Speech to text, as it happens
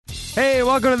Hey,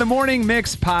 welcome to the Morning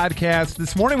Mix podcast.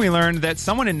 This morning we learned that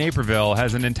someone in Naperville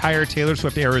has an entire Taylor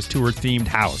Swift Eras Tour themed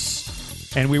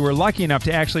house. And we were lucky enough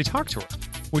to actually talk to her,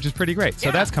 which is pretty great.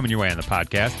 So that's coming your way on the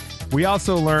podcast. We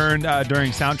also learned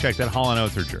during Soundcheck that Hall &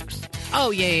 Oates are jerks. Oh,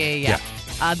 yeah.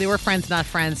 They were friends, not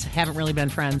friends, haven't really been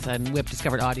friends, and Whip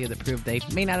discovered audio that proved they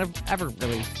may not have ever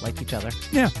really liked each other.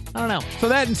 Yeah. I don't know. So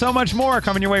that and so much more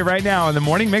coming your way right now on the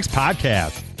Morning Mix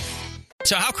podcast.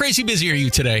 So how crazy busy are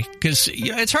you today? Because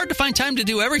it's hard to find time to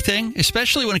do everything,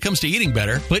 especially when it comes to eating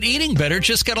better. But eating better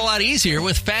just got a lot easier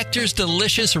with Factor's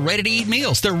delicious, ready-to-eat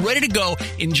meals. They're ready to go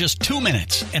in just 2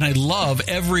 minutes. And I love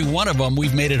every one of them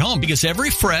we've made at home because every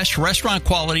fresh,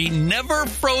 restaurant-quality, never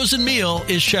frozen meal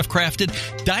is chef-crafted,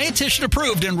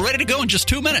 dietitian-approved, and ready to go in just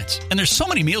 2 minutes. And there's so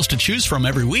many meals to choose from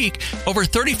every week. Over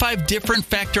 35 different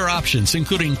Factor options,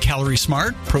 including Calorie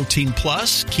Smart, Protein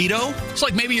Plus, Keto. It's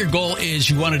like maybe your goal is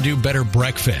you want to do better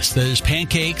breakfast. There's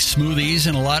pancakes, smoothies,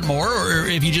 and a lot more. Or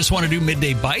if you just want to do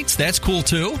midday bites, that's cool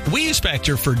too. We use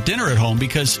Factor for dinner at home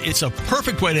because it's a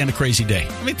perfect way to end a crazy day.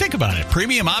 I mean, think about it.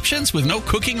 Premium options with no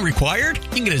cooking required. You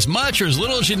can get as much or as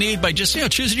little as you need by just,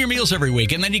 choosing your meals every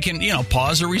week. And then you can,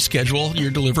 pause or reschedule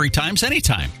your delivery times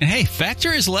anytime. And hey,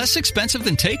 Factor is less expensive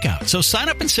than takeout. So sign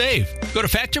up and save. Go to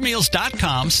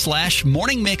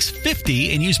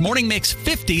factormeals.com/morningmix50 and use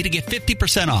morningmix50 to get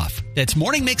 50% off. That's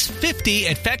morningmix50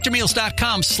 at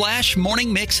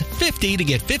factormeals.com/morningmix50 to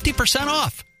get 50%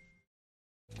 off.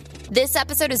 This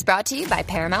episode is brought to you by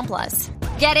Paramount Plus.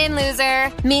 Get in,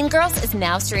 loser! Mean Girls is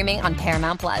now streaming on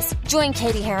Paramount Plus. Join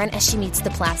Katie Heron as she meets the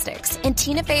plastics in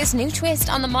Tina Fey's new twist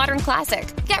on the modern classic.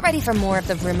 Get ready for more of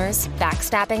the rumors,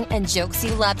 backstabbing, and jokes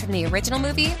you loved from the original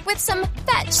movie with some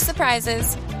fetch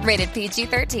surprises. Rated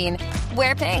PG-13.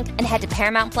 Wear pink and head to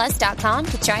ParamountPlus.com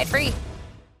to try it free.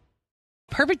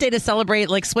 Perfect day to celebrate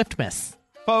like Swiftmas.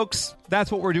 Folks,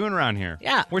 that's what we're doing around here.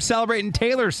 Yeah. We're celebrating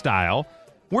Taylor style.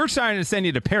 We're trying to send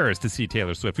you to Paris to see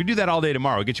Taylor Swift. We do that all day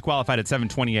tomorrow. We'll get you qualified at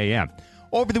 7:20 a.m.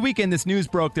 Over the weekend, this news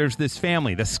broke. There's this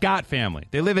family, the Scott family.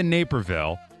 They live in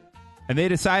Naperville, and they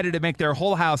decided to make their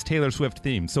whole house Taylor Swift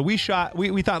themed. So we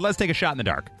thought, let's take a shot in the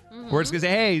dark. We're just going to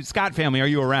say, hey, Scott family, are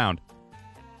you around?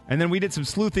 And then we did some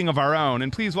sleuthing of our own.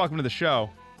 And please welcome to the show,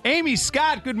 Amy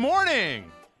Scott. Good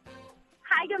morning.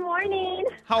 Hi, good morning.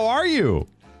 How are you?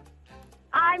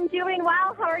 I'm doing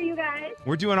well. How are you guys?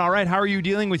 We're doing all right. How are you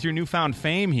dealing with your newfound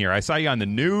fame here? I saw you on the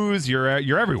news. You're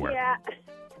everywhere. Yeah.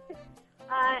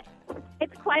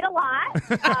 It's quite a lot.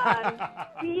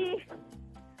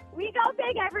 We go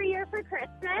big every year for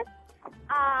Christmas.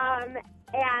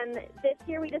 And this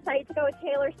year we decided to go with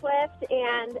Taylor Swift.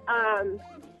 And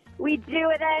we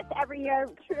do this every year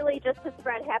truly just to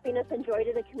spread happiness and joy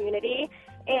to the community.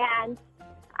 And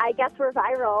I guess we're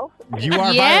viral. You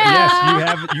are viral.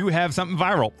 Yes, you have something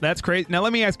viral. That's great. Now,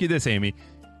 let me ask you this, Amy.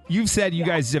 You've said you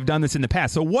guys have done this in the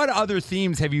past. So what other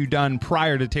themes have you done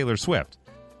prior to Taylor Swift?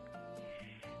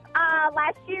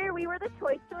 Last year, we were the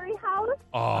Toy Story house.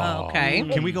 Oh, okay.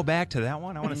 Can we go back to that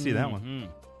one? I want to see that one.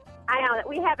 I know that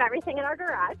we have everything in our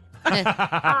garage.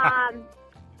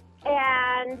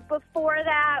 And before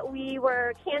that, we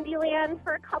were Candyland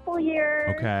for a couple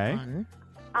years. Okay.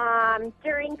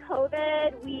 During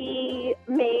COVID, we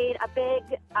made a big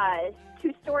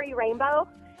two-story rainbow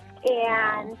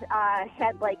and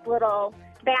had like little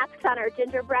masks on our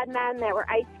gingerbread men that were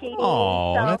ice skating.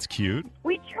 Oh, so that's cute.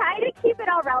 we try to keep it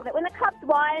all relevant. When the Cubs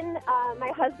won,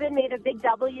 my husband made a big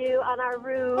W on our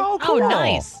roof. Oh, cool. Oh,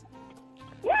 nice.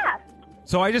 Yeah.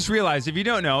 So I just realized, if you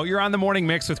don't know, you're on the Morning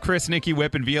Mix with Chris, Nikki,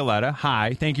 Whip, and Violetta.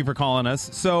 Hi. Thank you for calling us.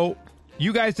 So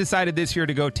you guys decided this year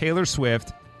to go Taylor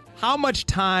Swift. How much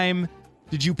time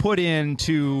did you put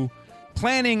into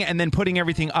planning and then putting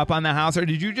everything up on the house, or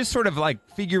did you just sort of like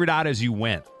figure it out as you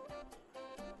went?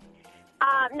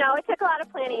 No, it took a lot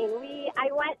of planning. I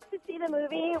went to see the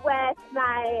movie with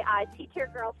my teacher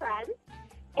girlfriend,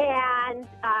 and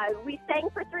we sang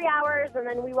for 3 hours, and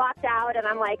then we walked out, and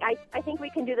I'm like, I think we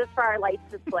can do this for our lights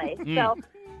display. So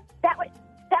that was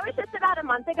just about a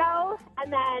month ago,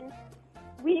 and then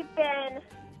we've been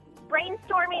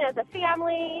brainstorming as a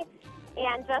family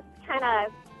and just kind of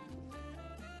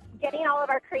getting all of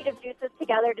our creative juices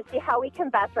together to see how we can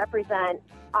best represent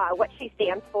what she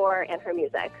stands for and her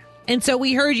music. And so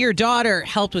we heard your daughter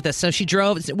helped with this. So she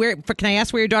drove. Can I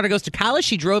ask where your daughter goes to college?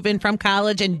 She drove in from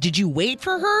college. And did you wait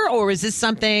for her? Or is this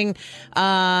something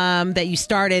that you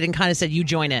started and kind of said you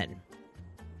join in?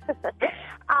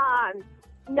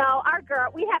 No,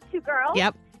 we have two girls.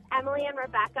 Yep. Emily and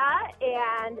Rebecca,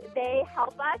 and they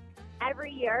help us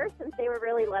every year since they were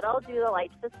really little do the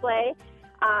lights display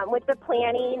with the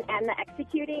planning and the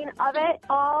executing of it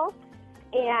all.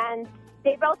 And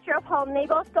They both drove home. They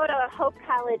both go to Hope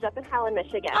College up in Holland,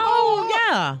 Michigan. Oh,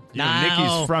 yeah. Yeah,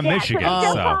 Nikki's from Yeah, Michigan, so they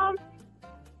drove so. home.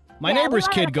 My neighbor's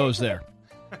kid goes there.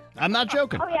 I'm not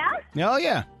joking. Oh, yeah? Oh,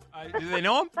 yeah. Do they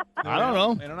know him? I don't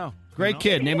know. They don't know. Great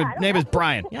kid. Name is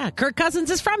Brian. Yeah, Kirk Cousins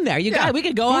is from there. You Yeah. got. We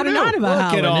could go Who on and knew? on about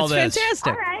Look at Holland. all It's this.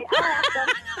 fantastic. All right. I'll ask them.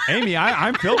 Amy,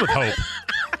 I'm filled with hope.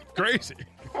 Crazy.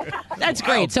 That's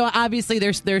great. So obviously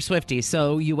they're Swifties.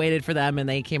 So you waited for them and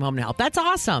they came home to help. That's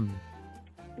awesome.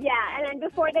 Yeah, and then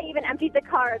before they even emptied the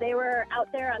car, they were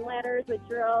out there on ladders with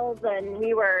drills, and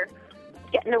we were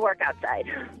getting to work outside.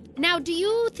 Now, do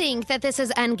you think that this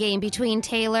is endgame between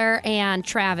Taylor and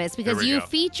Travis? Because There we you go.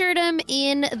 featured him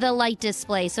in the light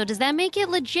display. So does that make it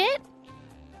legit?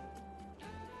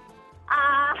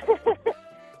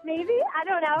 Maybe, I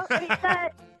don't know. I mean,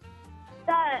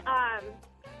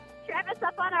 Travis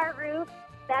up on our roof.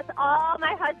 That's all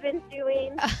my husband's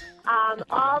doing.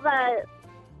 All the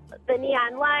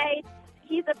neon lights.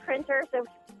 He's a printer, so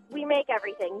we make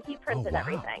everything. He printed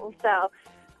everything. So,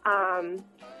 I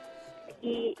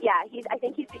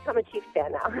think he's become a Chiefs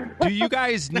fan now. Do you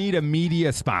guys need a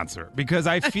media sponsor? Because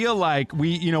I feel like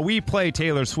we play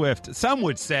Taylor Swift. Some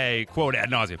would say, quote, ad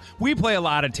nauseum. We play a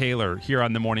lot of Taylor here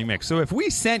on the Morning Mix. So if we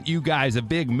sent you guys a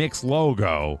big Mix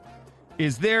logo,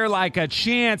 is there like a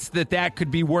chance that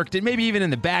could be worked in, maybe even in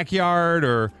the backyard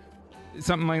or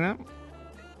something like that?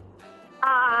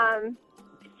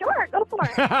 Sure, go for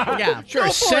it. Yeah. Sure,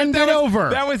 send it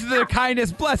over. That was the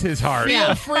kindness, bless his heart.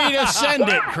 Feel free to send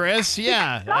it, Chris.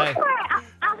 Yeah. Go for it.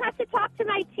 I'll have to talk to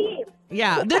my team.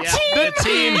 Yeah. The team. The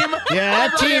team. Yeah,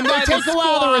 that team. They by the take a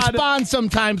while to squad. respond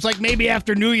sometimes, like maybe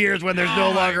after New Year's when there's no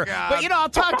Oh, my longer. God. But, I'll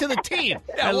talk to the team.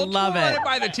 Yeah, I we'll love run it.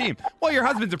 by the team. Well, your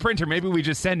husband's a printer. Maybe we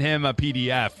just send him a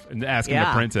PDF and ask him to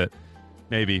Yeah. print it.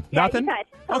 Maybe. Yeah, Nothing? you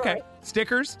could. Totally. Okay.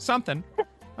 Stickers? Something.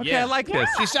 Okay, Yeah. I like this.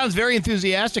 She sounds very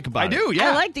enthusiastic about I it. do,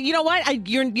 yeah. I like that. You know what?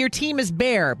 Your team is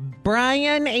Bear.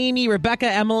 Brian, Amy, Rebecca,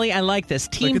 Emily. I like this.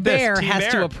 Team Look at this. Bear Team has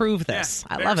Bear. to approve this.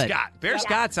 Yeah. I Bear love it. Scott. Bear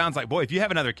Scott sounds like, boy, if you have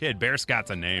another kid, Bear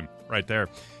Scott's a name right there.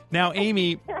 Now,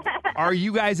 Amy, are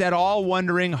you guys at all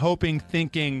wondering, hoping,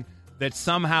 thinking that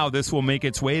somehow this will make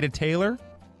its way to Taylor?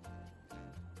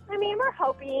 I mean, we're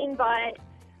hoping, but,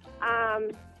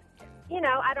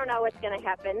 I don't know what's going to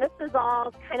happen. This is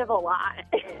all kind of a lot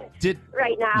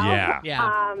right now. Yeah.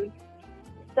 Yeah.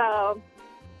 So,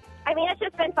 I mean, it's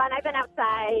just been fun. I've been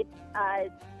outside.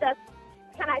 Just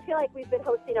kind of, I feel like we've been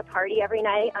hosting a party every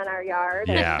night on our yard.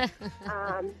 Yeah.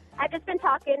 I've just been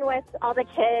talking with all the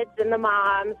kids and the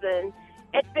moms, and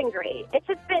it's been great. It's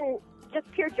just been just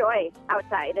pure joy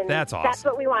outside, and That's awesome. That's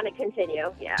what we want to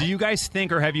continue. Yeah. Do you guys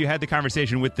think, or have you had the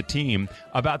conversation with the team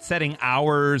about setting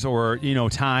hours or,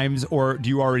 times, or do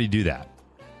you already do that?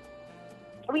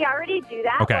 We already do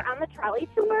that. Okay. We're on the trolley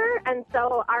tour, and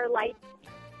so our lights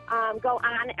go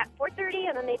on at 4:30,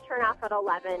 and then they turn off at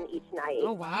 11 each night.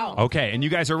 Oh, wow. Okay, and you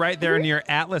guys are right there near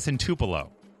Atlas and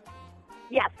Tupelo.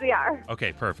 Yes, we are.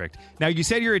 Okay, perfect. Now, you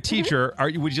said you're a teacher.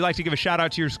 Would you like to give a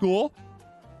shout-out to your school?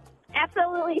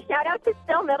 Absolutely. Shout out to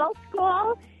Still Middle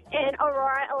School in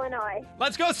Aurora, Illinois.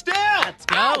 Let's go, Still! Let's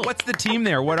go. What's the team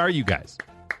there? What are you guys?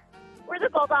 We're the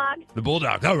Bulldogs. The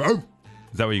Bulldogs.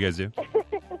 Is that what you guys do?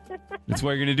 That's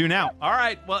what you're going to do now. All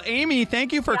right. Well, Amy,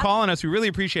 thank you for calling us. We really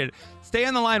appreciate it. Stay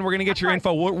on the line. We're going to get your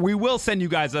info. We will send you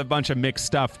guys a bunch of mixed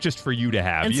stuff just for you to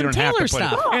have. And you some don't have to Taylor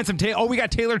put stuff. It. And some Taylor. Oh, we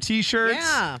got Taylor T-shirts.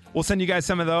 Yeah. We'll send you guys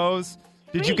some of those.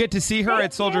 Did you Sweet. get to see her Thank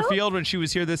at Soldier you. Field when she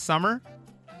was here this summer?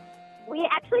 We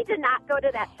actually did not go to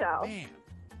that show.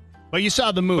 But you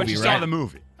saw the movie, But you right? saw the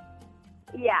movie.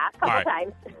 Yeah, a couple All right.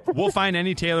 times. We'll find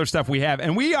any Taylor stuff we have.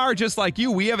 And we are just like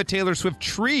you. We have a Taylor Swift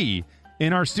tree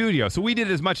in our studio. So we did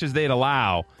as much as they'd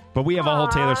allow, but we have a whole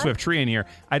Taylor Swift tree in here.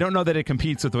 I don't know that it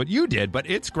competes with what you did, but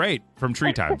it's great from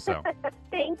Tree Time. So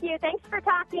Thank you. Thanks for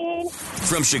talking.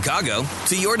 From Chicago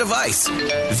to your device,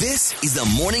 this is the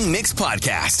Morning Mix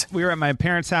Podcast. we were at my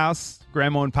parents' house,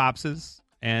 Grandma and Pops's,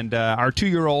 and our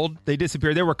 2-year-old, they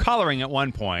disappeared. They were coloring at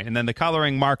one point, and then the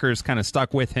coloring markers kind of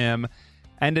stuck with him.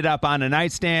 Ended up on a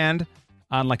nightstand,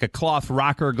 on like a cloth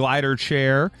rocker glider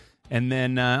chair, and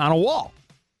then on a wall,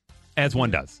 as one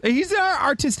does. He's an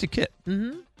artistic kid.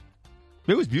 Mm-hmm.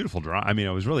 It was beautiful drawing. I mean,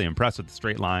 I was really impressed with the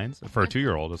straight lines. For a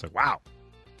 2-year-old, I was like, wow.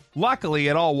 Luckily,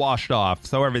 it all washed off,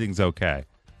 so everything's okay.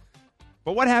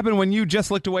 But what happened when you just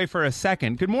looked away for a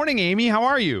second? Good morning, Amy. How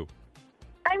are you?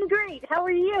 I'm great. How are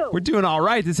you? We're doing all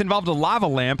right. This involved a lava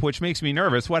lamp, which makes me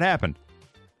nervous. What happened?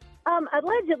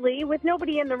 Allegedly, with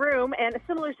nobody in the room and a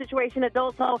similar situation,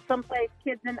 adults all someplace,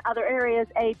 kids in other areas,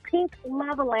 a pink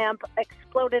lava lamp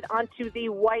exploded onto the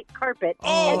white carpet.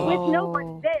 Oh. And with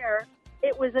nobody there,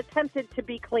 it was attempted to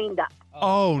be cleaned up.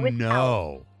 Oh, With no.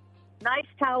 towels. Nice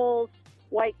towels,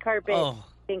 white carpet, Oh.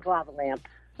 pink lava lamp.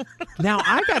 Now,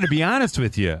 I got to be honest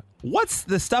with you. What's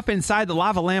the stuff inside the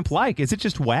lava lamp like? Is it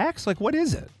just wax? Like, what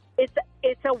is it?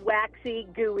 It's a waxy,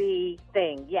 gooey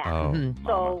thing, yeah. Oh, Mhm.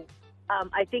 So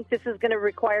I think this is going to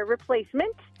require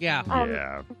replacement. Yeah.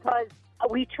 yeah. Because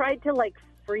we tried to, like,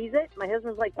 freeze it. My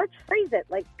husband's like, let's freeze it,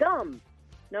 like gum.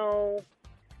 No.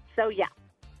 So, yeah.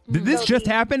 Did this So just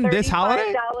the happen this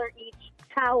holiday? $35 each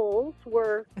towels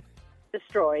were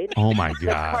destroyed. Oh, my The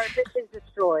gosh. carpet is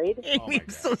destroyed. Amy, I'm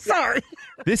so sorry.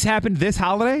 This happened this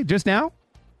holiday, just now?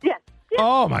 Yes.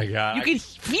 Oh, my God. You can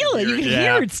feel it. You can Yeah.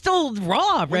 hear it. It's still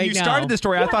raw When right you now. started the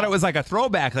story, I thought it was like a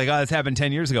throwback, like, oh, this happened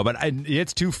 10 years ago, but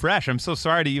it's too fresh. I'm so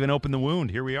sorry to even open the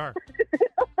wound. Here we are.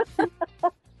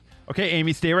 Okay,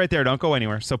 Amy, stay right there. Don't go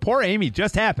anywhere. So poor Amy,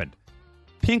 just happened.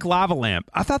 Pink lava lamp.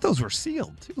 I thought those were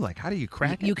sealed, too. Like, how do you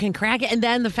crack it? You can crack it, and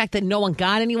then the fact that no one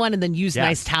got anyone and then used Yes.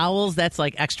 nice towels, that's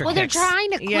like extra Well, they're kicks.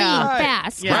 trying to clean Yeah.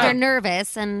 fast because Yeah. they're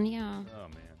nervous and yeah. Oh,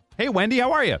 man. Hey, Wendy,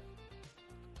 how are you?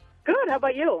 Good. How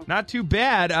about you? Not too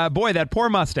bad. Boy, that poor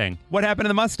Mustang. What happened to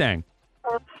the Mustang?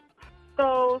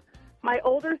 So my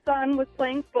older son was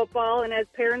playing football, and as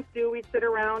parents do, we sit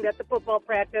around at the football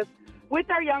practice with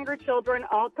our younger children,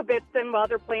 all kibitzing while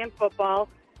they're playing football,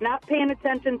 not paying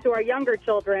attention to our younger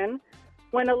children,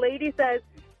 when a lady says,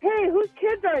 hey, whose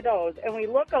kids are those? And we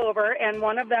look over, and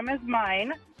one of them is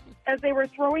mine, as they were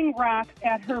throwing rocks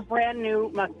at her brand new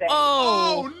Mustang.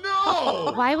 Oh,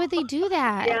 no! Why would they do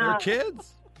that? Yeah. Your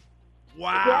kids?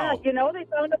 Wow. Yeah, you know, they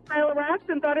found a pile of rocks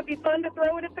and thought it'd be fun to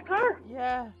throw it at the car.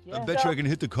 Yeah. I bet you I can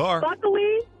hit the car.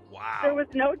 Luckily, Wow. there was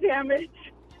no damage.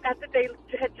 After they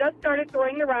had just started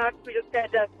throwing the rocks, we just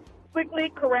had to quickly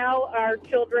corral our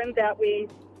children that we,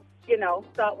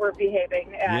 thought were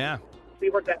behaving. And Yeah. we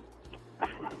were good.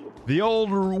 The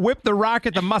old whip the rock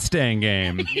at the Mustang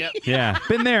game. Yep. Yeah.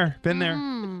 Been there. Been there.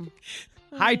 Mm.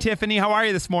 Hi, Tiffany. How are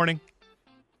you this morning?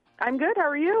 I'm good. How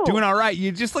are you? Doing all right.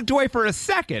 You just looked away for a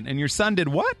second, and your son did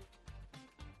what?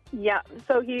 Yeah,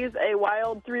 so he's a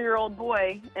wild 3-year-old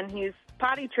boy, and he's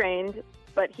potty trained,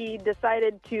 but he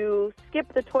decided to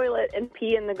skip the toilet and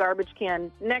pee in the garbage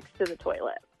can next to the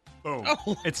toilet.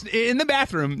 Oh. It's in the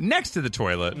bathroom next to the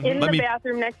toilet. In the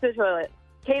bathroom next to the toilet.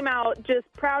 Came out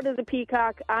just proud as a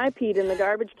peacock. I peed in the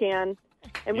garbage can,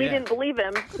 and we Yeah. didn't believe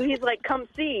him. So he's like, come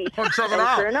see. Oh, check it And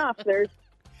out. sure enough, there's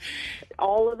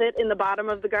all of it in the bottom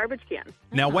of the garbage can.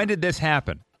 Now, when did this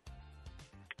happen?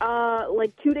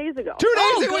 Like 2 days ago. 2 days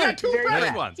Oh, ago. We good. got two Very fresh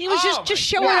good. ones. He was Oh, just my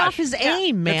showing gosh. off his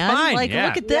aim, It's man. fine, Like, yeah.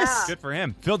 look at this. Yeah. Good for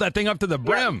him. Filled that thing up to the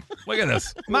brim. Look at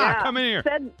this. Ma, Yeah. come in here.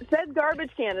 Said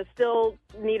garbage can is still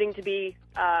needing to be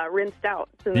rinsed out.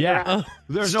 It's in the Yeah. garage.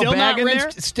 There's Still no bag not in rinsed.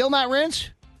 there? Still not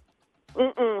rinsed?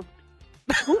 Mm-mm.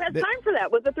 Who has time for that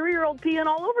with a 3-year-old peeing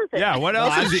all over things? Yeah, what Well,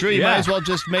 else I'm is he? sure you Yeah. might as well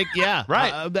just make,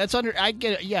 Right. that's under, I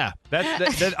get it, yeah.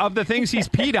 That's of the things he's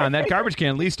peed on, that garbage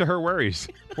can least to her worries.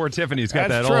 Poor Tiffany's got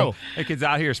That's that true. old. That kid's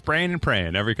out here spraying and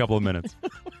praying every couple of minutes.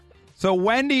 So,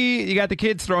 Wendy, you got the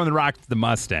kids throwing the rock to the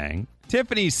Mustang.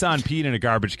 Tiffany's son peed in a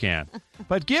garbage can.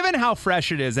 But given how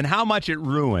fresh it is and how much it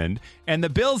ruined and the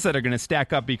bills that are going to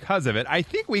stack up because of it, I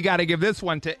think we got to give this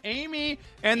one to Amy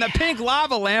and the pink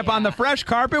lava lamp on the fresh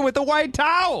carpet with the white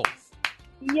towels.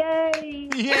 Yay!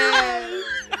 Yay!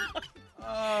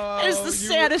 It's the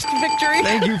saddest victory.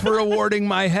 Thank you for awarding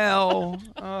my hell.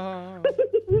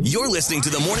 You're listening to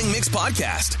the Morning Mix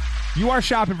podcast. You are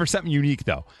shopping for something unique,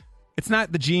 though. It's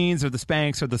not the jeans or the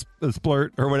Spanx or the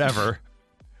splurt or whatever.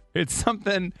 It's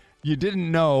something you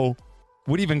didn't know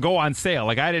would even go on sale.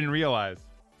 Like, I didn't realize.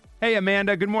 Hey,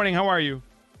 Amanda, good morning. How are you?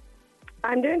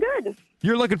 I'm doing good.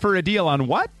 You're looking for a deal on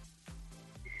what?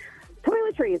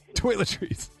 Toiletries.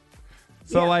 Toiletries.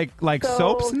 So, Yeah. like So-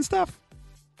 soaps and stuff?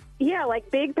 Yeah, like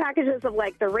big packages of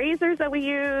like the razors that we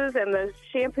use and the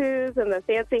shampoos and the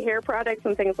fancy hair products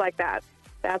and things like that.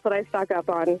 That's what I stock up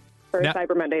on for Now-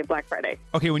 Cyber Monday and Black Friday.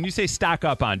 Okay, when you say stock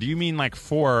up on, do you mean like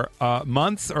for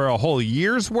months or a whole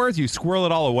year's worth? You squirrel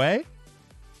it all away?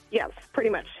 Yes, pretty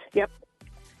much. Yep.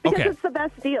 Because Okay. it's the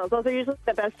best deals. Those are usually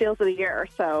the best deals of the year.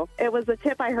 So it was a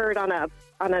tip I heard on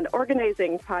an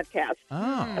organizing podcast.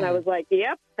 Oh. And I was like,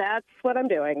 yep, that's what I'm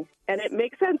doing. And it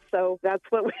makes sense. So that's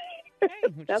what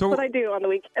So- what I do on the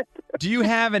weekend. Do you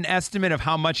have an estimate of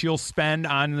how much you'll spend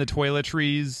on the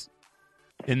toiletries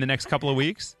in the next couple of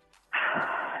weeks?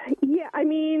 Yeah, I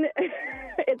mean,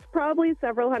 it's probably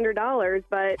several $100s,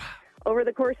 but over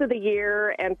the course of the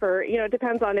year and for, it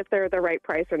depends on if they're the right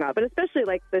price or not. But especially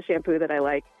like the shampoo that I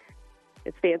like,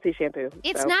 it's fancy shampoo.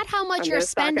 It's So not how much I'm you're gonna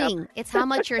stock up. spending, it's how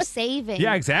much you're saving.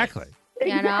 Yeah, exactly.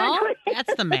 You know? Exactly.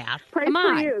 That's the math. Price Come per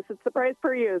on. use. It's the price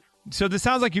per use. So this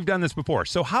sounds like you've done this before.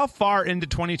 So how far into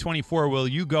 2024 will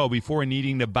you go before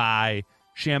needing to buy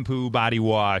shampoo, body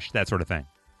wash, that sort of thing?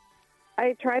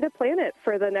 I try to plan it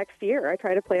for the next year. I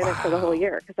try to plan it for the whole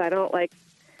year because I don't like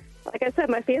I said,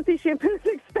 my fancy shampoo is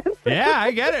expensive. Yeah, I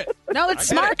get it. No, it's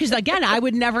smart because, again, I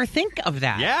would never think of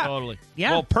that. Yeah. Totally.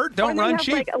 Yeah. Well, Pert don't run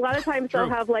cheap. Like, a lot of times they'll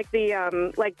have like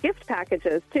the gift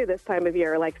packages too this time of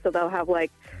year. Like, so they'll have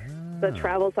like the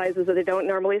travel sizes that they don't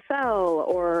normally sell,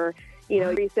 or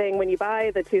everything when you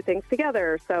buy the two things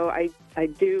together. So I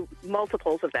do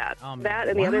multiples of that. That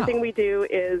and the other thing we do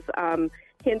is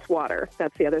hint water.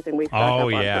 That's the other thing we stock up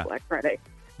on for Black Friday.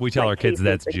 We tell our kids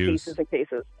that's juice. Cases and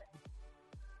cases.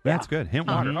 That's good. Hint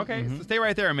water. Okay, so stay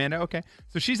right there, Amanda. Okay.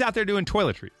 So she's out there doing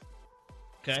toiletries.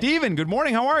 Okay. Steven, good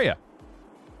morning. How are you?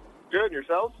 Good. And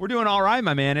yourself? We're doing all right,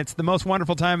 my man. It's the most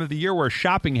wonderful time of the year where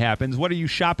shopping happens. What are you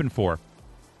shopping for?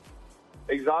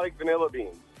 Exotic vanilla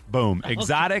beans. Boom.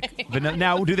 Exotic.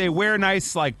 Now, do they wear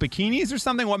nice, like, bikinis or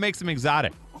something? What makes them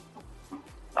exotic?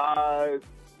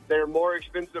 They're more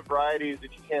expensive varieties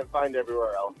that you can't find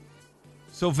everywhere else.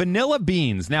 So vanilla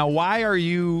beans. Now, why are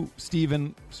you,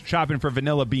 Steven, shopping for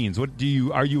vanilla beans? Are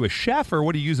you a chef, or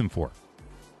what do you use them for?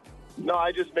 No,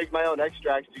 I just make my own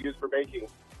extracts to use for baking.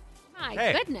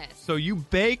 My goodness. So you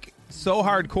bake so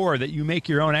hardcore that you make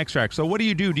your own extract. So what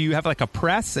do? Do you have like a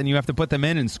press and you have to put them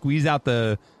in and squeeze out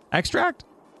the extract?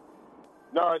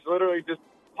 No, it's literally just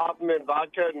pop them in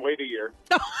vodka and wait a year.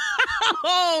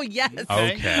 Oh, yes.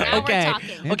 Okay. Now we're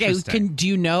talking. Okay. Do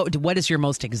you know, what is your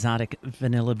most exotic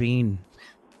vanilla bean?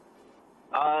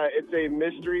 It's a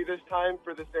mystery this time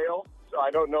for the sale, so I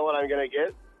don't know what I'm going to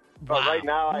get. But right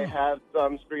now I have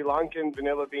some Sri Lankan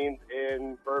vanilla beans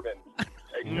in bourbon.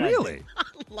 Really? I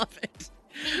love it.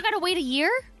 You got to wait a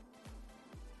year?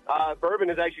 Bourbon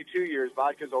is actually 2 years.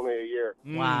 Vodka's only a year.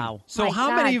 Wow. So My how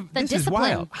God, many? the This discipline.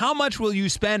 is wild. How much will you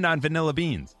spend on vanilla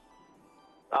beans?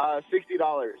 $60.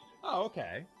 Oh,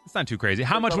 okay. It's not too crazy.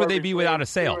 How much would they be without a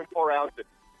sale? 2 and 4 ounces.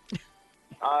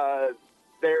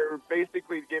 They're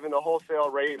basically giving the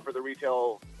wholesale rate for the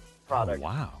retail product. Oh,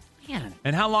 wow. Man.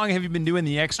 And how long have you been doing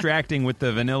the extracting with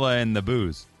the vanilla and the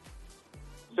booze?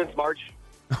 Since March.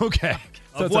 Okay.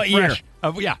 So Of it's what a fresh,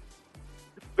 year? Yeah.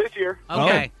 This year.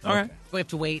 Okay. Oh, all right. We have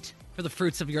to wait for the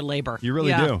fruits of your labor. You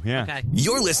really do, yeah. Okay.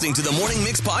 You're listening to the Morning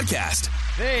Mix podcast.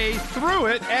 They threw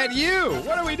it at you.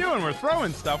 What are we doing? We're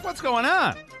throwing stuff. What's going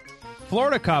on?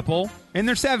 Florida couple in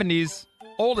their 70s,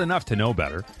 old enough to know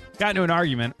better, got into an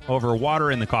argument over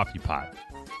water in the coffee pot.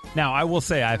 Now, I will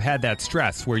say I've had that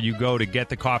stress where you go to get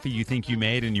the coffee you think you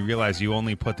made and you realize you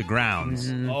only put the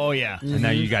grounds. Oh, yeah. And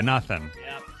now you got nothing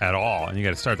at all. And you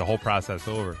got to start the whole process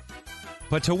over.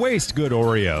 But to waste good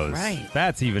Oreos,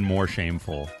 that's even more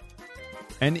shameful.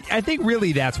 And I think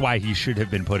really that's why he should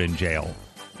have been put in jail.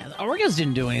 Yeah, the Oreos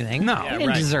didn't do anything. No. They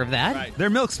didn't deserve that. Right. They're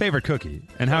Milk's favorite cookie.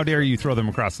 And how dare you throw them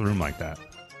across the room like that?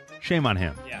 Shame on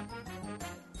him. Yeah.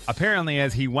 Apparently,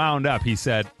 as he wound up, he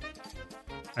said,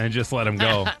 and just let him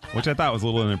go, which I thought was a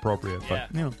little inappropriate.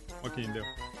 But, what can you do?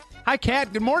 Hi,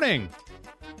 Kat. Good morning.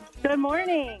 Good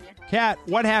morning. Kat,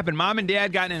 what happened? Mom and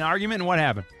Dad got in an argument, and what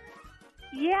happened?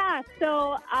 Yeah,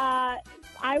 so I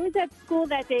was at school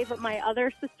that day, but my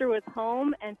other sister was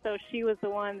home, and so she was the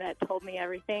one that told me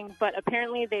everything. But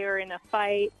apparently they were in a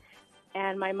fight,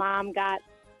 and my mom got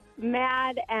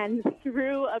mad and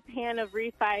threw a pan of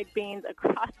refried beans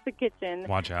across the kitchen.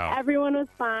 Watch out. Everyone was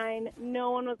fine.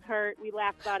 No one was hurt. We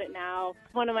laugh about it now.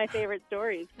 It's one of my favorite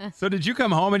stories. So did you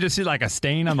come home and just see like a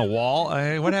stain on the wall?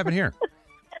 What happened here?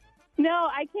 No,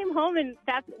 I came home and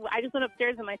I just went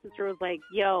upstairs and my sister was like,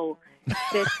 "Yo,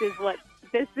 this is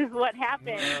what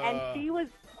happened," and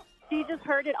she just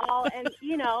heard it all. And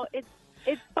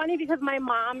it's funny because my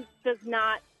mom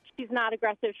she's not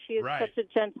aggressive. She is such a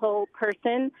gentle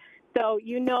person. So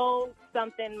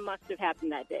something must have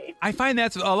happened that day. I find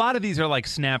that's a lot of these are like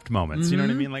snapped moments. You know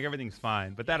what I mean? Like everything's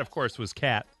fine, but that of course was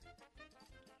Kat.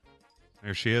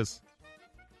 There she is.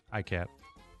 Hi, Kat.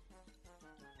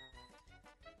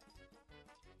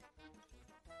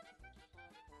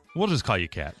 We'll just call you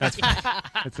Kat. That's fine.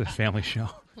 It's a family show.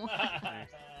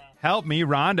 Help me,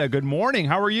 Rhonda. Good morning.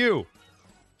 How are you?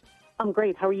 I'm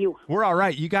great. How are you? We're all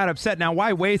right. You got upset. Now,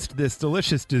 why waste this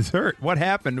delicious dessert? What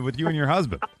happened with you and your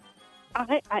husband?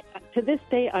 I to this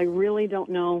day, I really don't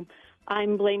know.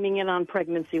 I'm blaming it on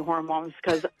pregnancy hormones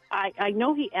because I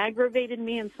know he aggravated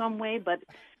me in some way, but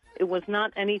it was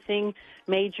not anything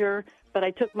major. But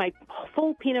I took my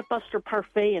full peanut butter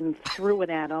parfait and threw it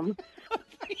at him.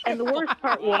 And the worst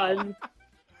part was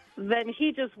then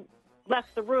he just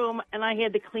left the room, and I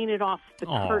had to clean it off. The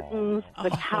curtains, the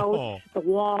couch, the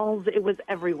walls. It was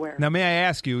everywhere. Now, may I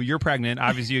ask you, you're pregnant.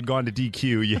 Obviously, you'd gone to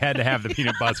DQ. You had to have the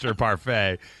peanut butter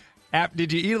parfait.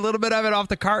 Did you eat a little bit of it off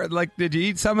the cart? Like, did you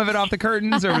eat some of it off the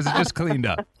curtains, or was it just cleaned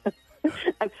up?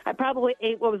 I probably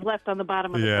ate what was left on the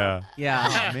bottom of the Yeah.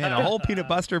 Yeah. Oh, man, a whole peanut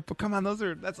butter. Come on,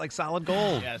 that's like solid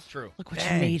gold. Yeah, it's true. Look what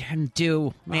you made him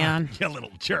do, man. You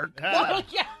little jerk. Oh,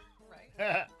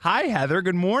 yeah. Hi, Heather.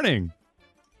 Good morning.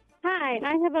 Hi,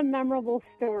 I have a memorable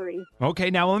story. Okay,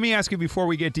 now let me ask you before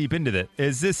we get deep into that.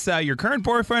 Is this your current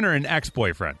boyfriend or an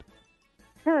ex-boyfriend?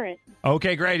 Current.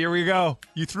 Okay, great. Here we go.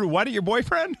 You threw what at your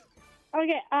boyfriend?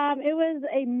 Okay, it was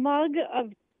a mug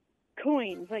of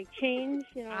coins, like change.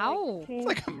 Ow. Change It's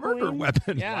like a murder coins.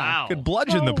 weapon. Yeah. Wow. Could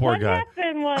bludgeon the poor what guy.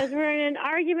 happened was we were in an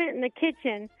argument in the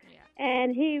kitchen,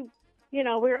 and he, we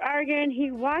were arguing. He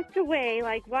walked away,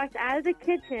 walked out of the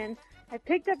kitchen. I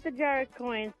picked up the jar of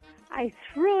coins. I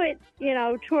threw it,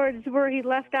 towards where he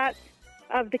left out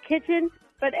of the kitchen.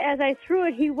 But as I threw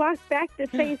it, he walked back to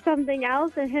say something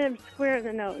else and hit him square in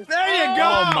the nose. There you go.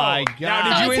 Oh, my God. Now,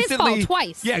 did So you it's his instantly fault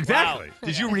twice. Yeah, exactly. Wow.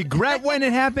 Did you regret when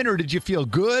it happened, or did you feel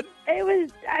good? I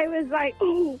was like,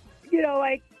 ooh,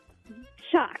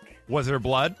 shock. Was there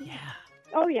blood?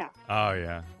 Oh, yeah. Oh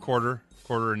yeah, quarter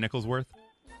of nickel's worth.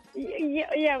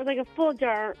 Yeah, it was like a full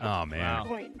jar Oh man. of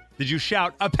coins. Did you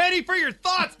shout "a penny for your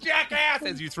thoughts, jackass"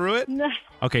 as you threw it? No.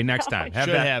 Okay, next time. Should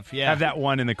have, yeah. Have that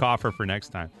one in the coffer for next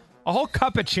time. A whole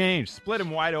cup of change, split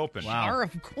them wide open. Wow. Jar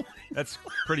of coins. That's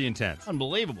pretty intense.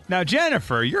 Unbelievable. Now,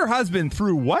 Jennifer, your husband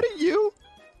threw what at you?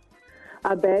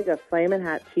 A bag of Flamin'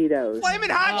 Hot Cheetos. Flamin'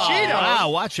 Hot Cheetos. Wow,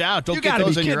 watch out. Don't You get gotta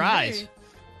those be in your kidding eyes. me.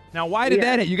 Now, why did Yeah.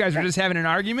 that hit? You guys were just having an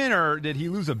argument, or did he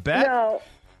lose a bet?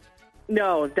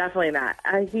 No, definitely not.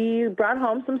 He brought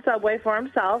home some Subway for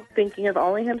himself, thinking of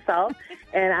only himself.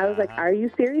 And I was like, "Are you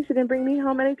serious? You didn't bring me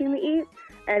home anything to eat?"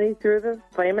 And he threw the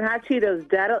Flamin' Hot Cheetos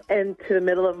dead into the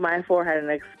middle of my forehead and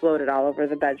exploded all over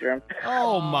the bedroom.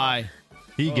 Oh, my.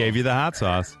 He gave you the hot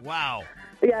sauce. Wow.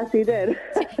 Yes, he did.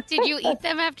 Did you eat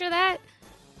them after that?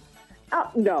 Oh,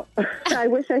 no. I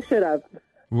wish I should have.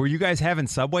 Were you guys having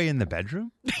Subway in the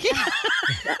bedroom?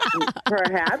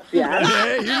 Perhaps, yeah.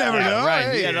 Hey, you never know. Right.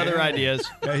 Hey, He had other ideas.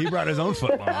 Yeah, he brought his own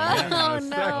footlong. Oh,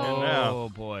 no. Oh,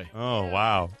 boy. Oh,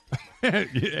 wow.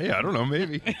 Yeah, I don't know,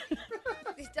 maybe.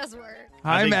 This does work.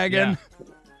 Hi, Megan.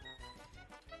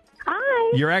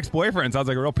 Hi. Your ex-boyfriend sounds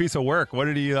like a real piece of work. What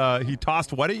did he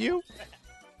tossed what at you?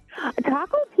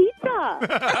 Taco pizza. What?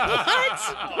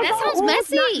 That sounds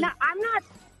messy.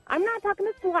 I'm not talking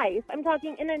a slice. I'm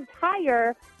talking an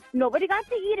entire. Nobody got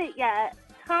to eat it yet.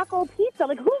 Taco pizza.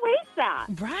 Like, who wastes that?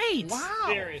 Right. Wow.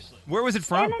 Seriously. Where was it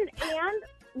from? And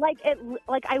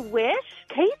I wish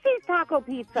Casey's Taco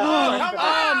Pizza. Oh, was come the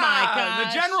on. best.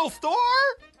 gosh. The general store?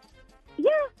 Yeah.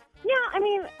 I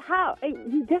mean, how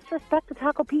you disrespect the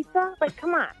Taco Pizza? Like,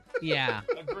 come on. Yeah.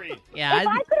 Agreed. Yeah. If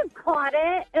I could have caught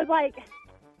it,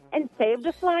 and saved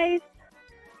a slice,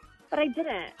 but I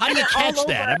didn't. How do you And all catch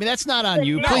that? over. I mean, that's not on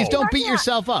you. No. Please don't beat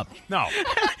yourself up. No.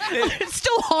 It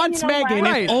still haunts You know Megan.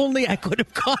 what? If only I could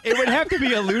have caught It would have to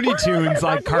be a Looney Tunes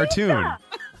like cartoon.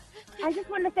 I just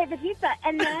wanted to save the pizza,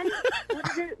 and then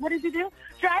what does he do?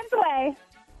 Drives away,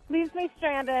 leaves me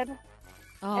stranded in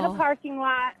a parking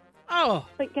lot. Oh.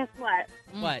 But guess what?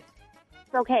 What?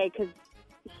 It's okay because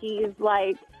he's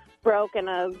broke and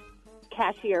a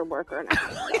cashier worker now.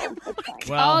 So it's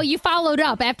fine. Oh, you followed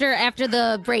up after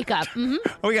the breakup.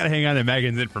 Mm-hmm. We got to hang on to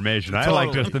Megan's information. I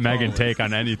like just the Megan take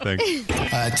on anything.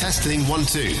 Testing 1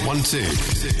 2 1 2.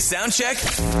 Sound check.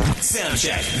 Sound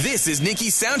check. This is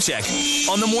Nikki's sound check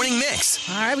on the morning mix.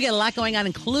 All right, we got a lot going on,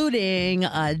 including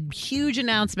a huge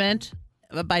announcement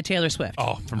by Taylor Swift.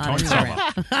 Oh, from on Tony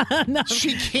Instagram. No.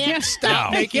 She can't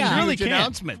stop making huge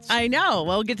announcements. I know.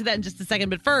 Well, we'll get to that in just a second.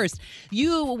 But first,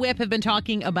 you, Whip, have been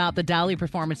talking about the Dolly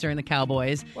performance during the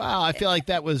Cowboys. Wow, I feel like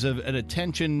that was an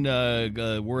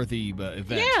attention-worthy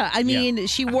event. Yeah, I mean,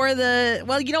 she wore the...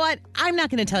 Well, you know what? I'm not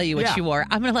going to tell you what Yeah. she wore.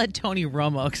 I'm going to let Tony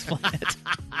Romo explain it.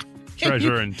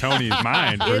 Treasure in Tony's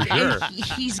mind, for sure.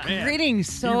 He's grinning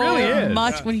so really is.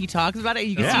 much when he talks about it.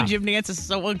 You can Yeah. see Jim Nance is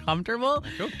so uncomfortable.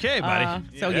 Okay, buddy.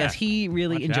 So, yes, he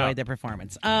really Watch enjoyed out. the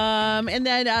performance. And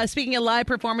then speaking of live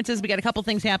performances, we got a couple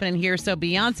things happening here. So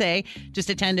Beyonce just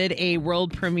attended a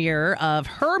world premiere of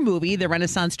her movie, The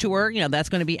Renaissance Tour. You know, that's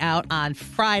going to be out on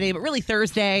Friday, but really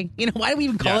Thursday. You know, why do we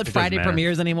even call Yeah, it it Friday doesn't matter.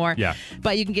 premieres anymore? Yeah.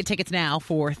 But you can get tickets now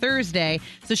for Thursday.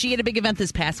 So she had a big event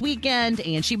this past weekend,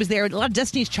 and she was there. A lot of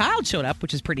Destiny's Child showed up,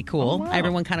 which is pretty cool. Oh, wow.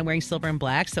 Everyone kind of wearing silver and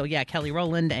black. So, yeah, Kelly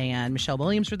Rowland and Michelle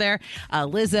Williams were there.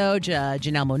 Lizzo,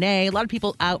 Janelle Monáe. A lot of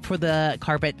people out for the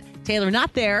carpet. Taylor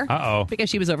not there. Uh-oh. Because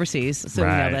she was overseas. So,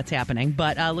 Right. you know that's happening.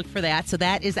 But look for that. So,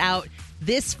 that is out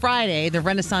this Friday, the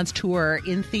Renaissance Tour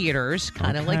in theaters,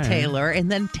 kind of like Okay. Taylor.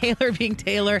 And then Taylor being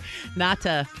Taylor, not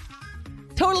to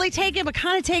totally take it, but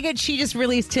kind of take it. She just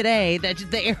released today that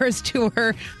the Eras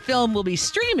Tour film will be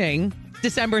streaming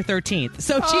December 13th.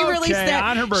 So she released that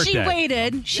on her birthday. She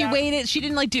waited. She waited. She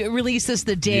didn't release this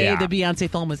the day the Beyonce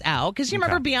film was out because you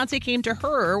remember Beyonce came to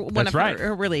her one of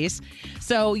her release.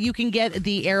 So you can get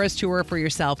the Eras tour for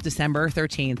yourself December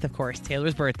 13th, of course,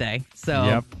 Taylor's birthday.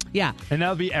 So yeah, and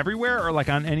that'll be everywhere or like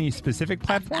on any specific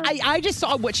platform. I just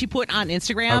saw what she put on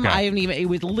Instagram. I haven't even. It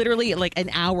was literally like an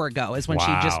hour ago is when she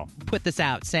just put this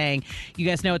out saying, "You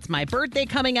guys know it's my birthday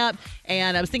coming up,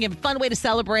 and I was thinking of a fun way to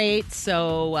celebrate.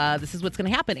 So this is what's going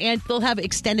to happen." And they'll have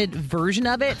extended version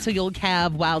of it. So you'll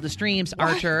have Wildest Dreams,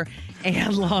 Archer,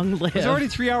 and Long Live. It's already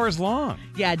 3 hours long.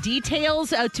 Yeah, details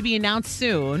to be announced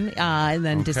soon, and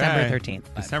then December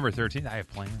 13th. December 13th, I have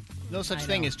plans. No such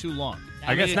thing as too long.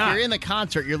 I guess if not. If you're in the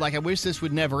concert, you're like, I wish this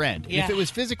would never end. Yeah. If it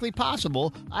was physically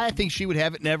possible, I think she would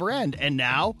have it never end. And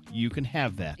now you can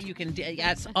have that. You can,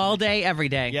 yes, all day, every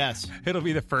day. Yes. It'll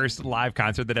be the first live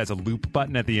concert that has a loop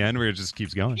button at the end where it just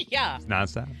keeps going. Yeah. It's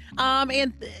nonstop.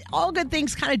 And all good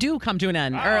things kind of do come to an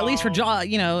end, or at least for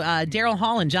Daryl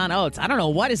Hall and John Oates. I don't know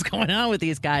what is going on with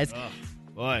these guys.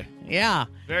 Boy. Yeah.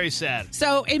 Very sad.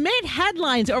 So it made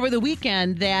headlines over the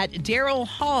weekend that Daryl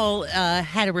Hall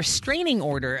had a restraining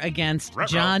order against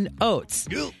John Oates.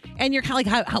 And you're kind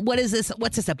of like, what is this?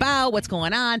 What's this about? What's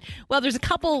going on? Well, there's a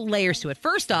couple layers to it.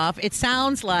 First off, it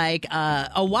sounds like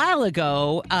a while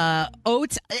ago,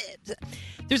 Oates,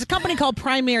 there's a company called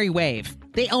Primary Wave.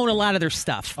 They own a lot of their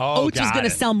stuff. Oates is going to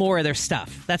sell more of their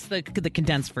stuff. That's the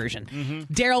condensed version.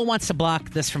 Daryl wants to block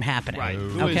this from happening.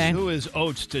 Right. Who is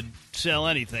Oates to sell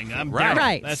anything? I'm Daryl.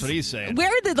 Right. That's what he's saying. Where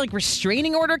the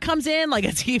restraining order comes in, like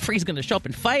is he's going to show up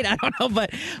and fight? I don't know,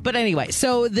 but anyway.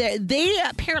 So they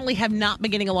apparently have not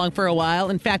been getting along for a while.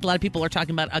 In fact, a lot of people are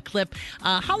talking about a clip.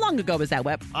 How long ago was that,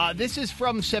 Webb? This is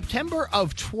from September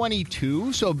of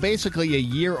 22, so basically a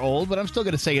year old. But I'm still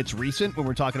going to say it's recent when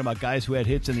we're talking about guys who had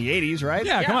hits in the 80s, right?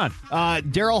 Yeah, come on.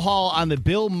 Daryl Hall on the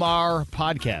Bill Maher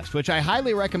podcast, which I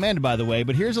highly recommend, by the way.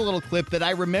 But here's a little clip that I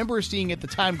remember seeing at the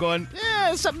time going,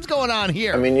 something's going on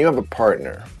here. I mean, you have a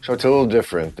partner, so it's a little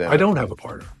different than... I don't have a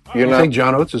partner. You think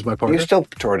John Oates is my partner? You still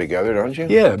tour together, don't you?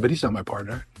 Yeah, but he's not my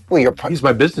partner. Well, he's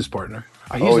my business partner.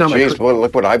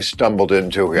 Look what I've stumbled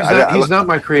into here. He's not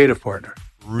my creative partner.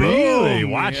 Really?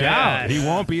 Watch out. He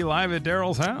won't be live at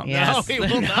Daryl's house. Yes. No, he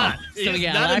will not. So, He's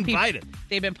yeah, not a lot of invited.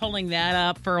 They've been pulling that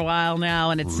up for a while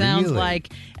now, and it sounds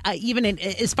like even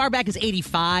as far back as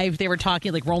 85, they were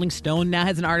talking, like Rolling Stone now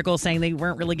has an article saying they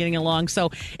weren't really getting along. So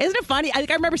isn't it funny? I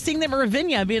remember seeing them at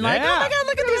Ravinia being like, oh my God,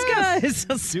 look at these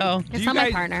guys. So it's not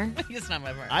my partner. It's not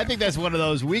my partner. I think that's one of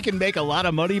those, we can make a lot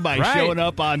of money by showing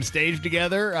up on stage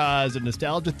together as a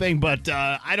nostalgia thing, but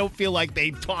I don't feel like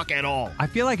they talk at all. I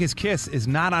feel like his kiss is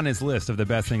not on his list of the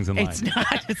best things in life.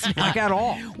 It's not. Like at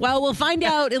all. Well, we'll find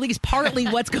out at least partly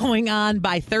what's going on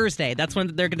by Thursday. That's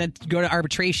when they're going to go to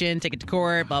arbitration, take it to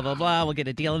court, blah, blah, blah. We'll get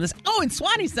a deal on this. Oh, and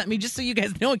Swanee sent me, just so you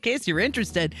guys know in case you're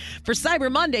interested, for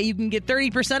Cyber Monday, you can get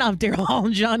 30% off Daryl Hall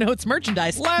and John Oates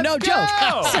merchandise. Let's no go!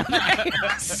 joke.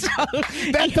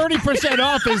 That 30%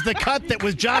 off is the cut that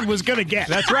John was going to get.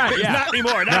 That's right. Yeah. Not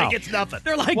anymore. Now he gets nothing.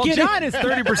 They're like, John is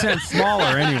 30%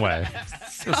 smaller anyway.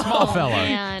 A small fella.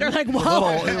 Man. They're like,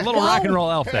 whoa. A little rock and roll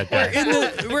elf that day.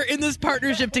 We're in this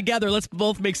partnership together. Let's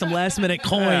both make some last minute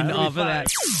coin off of that.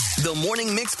 The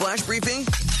Morning Mix Flash Briefing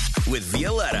with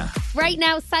Violetta. Right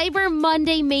now, Cyber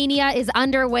Monday Mania is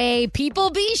underway. People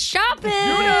be shopping.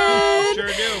 Sure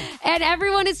do. And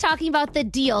everyone is talking about the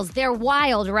deals. They're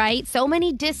wild, right? So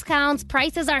many discounts.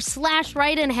 Prices are slashed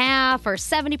right in half, or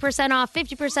 70% off,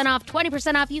 50% off,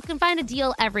 20% off. You can find a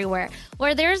deal everywhere.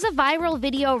 Where there's a viral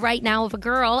video right now of a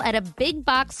girl at a big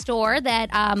box store that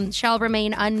shall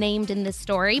remain unnamed in this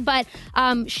story. But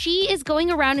she is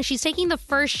going around and she's taking the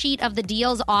first sheet of the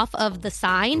deals off of the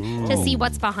sign to see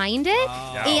what's behind it.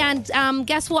 And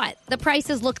guess what? The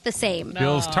prices look the same.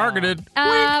 Feels targeted.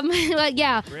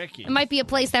 Yeah. Tricky. It might be a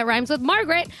place that rhymes with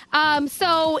Margaret.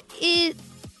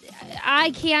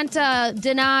 I can't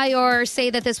deny or say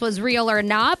that this was real or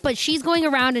not, but she's going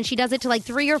around and she does it to like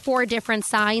 3 or 4 different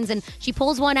signs, and she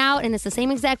pulls one out and it's the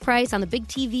same exact price on the big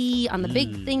TV, on the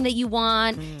big thing that you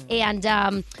want.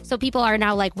 And so people are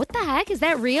now like, what the heck? Is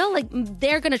that real? Like,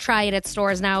 they're going to try it at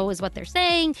stores now is what they're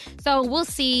saying. So we'll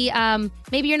see.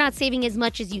 Maybe you're not saving as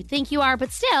much as you think you are,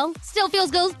 but still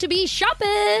feels good to be shopping.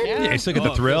 Yeah, you still get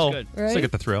the thrill. Right? Still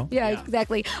get the thrill. Yeah,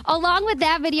 exactly. Along with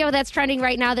that video that's trending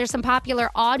right now, there's some popular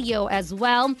audio as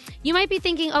well. You might be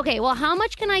thinking, okay, well, how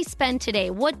much can I spend today?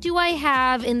 What do I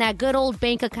have in that good old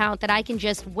bank account that I can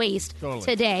just waste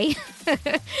today?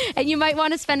 And you might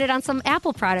want to spend it on some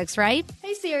Apple products, right?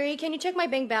 Hey Siri, can you check my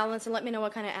bank balance and let me know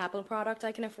what kind of Apple product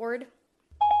I can afford?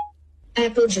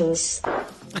 Apple juice.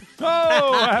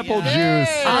 Oh, apple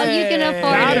juice. All you can afford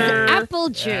Got is her. apple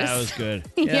juice. Yeah, that was good.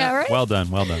 Yeah, right? Well done.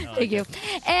 Well done. Thank you.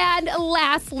 And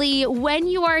lastly, when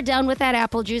you are done with that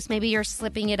apple juice, maybe you're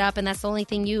slipping it up and that's the only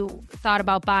thing you thought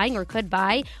about buying or could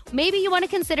buy. Maybe you want to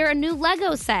consider a new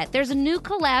Lego set. There's a new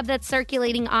collab that's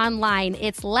circulating online.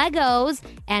 It's Legos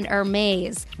and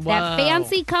Hermes, that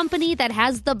fancy company that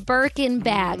has the Birkin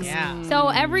bags. Yeah. So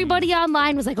everybody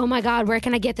online was like, oh my God, where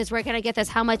can I get this? Where can I get this?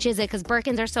 How much is it? Because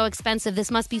Birkins are so expensive.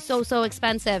 This must be so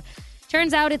expensive.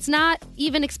 Turns out it's not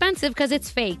even expensive because it's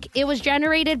fake. It was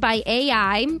generated by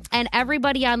AI, and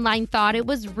everybody online thought it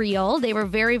was real. They were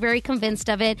very, very convinced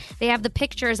of it. They have the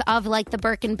pictures of like the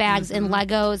Birkin bags and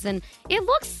Legos, and it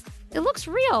looks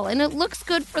real, and it looks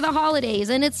good for the holidays.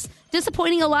 And it's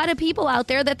disappointing a lot of people out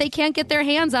there that they can't get their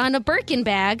hands on a Birkin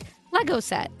bag Lego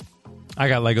set. I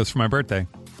got Legos for my birthday.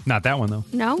 Not that one, though.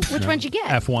 No? Which one'd you get?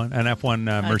 An F1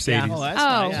 Mercedes. Oh, that's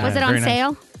Oh, nice. was it on Very nice.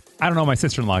 sale? I don't know. My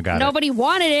sister-in-law got Nobody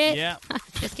wanted it. Yeah.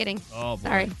 Just kidding. Oh, boy.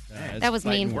 Sorry. That was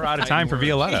mean. it. We're out of time for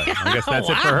Violetta. I guess that's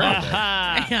it for her.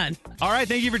 Man. All right.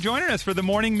 Thank you for joining us for the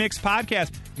Morning Mix podcast.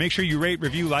 Make sure you rate,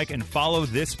 review, like, and follow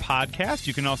this podcast.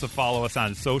 You can also follow us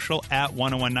on social at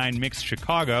 1019 Mix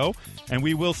Chicago. And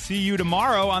we will see you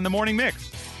tomorrow on the Morning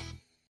Mix.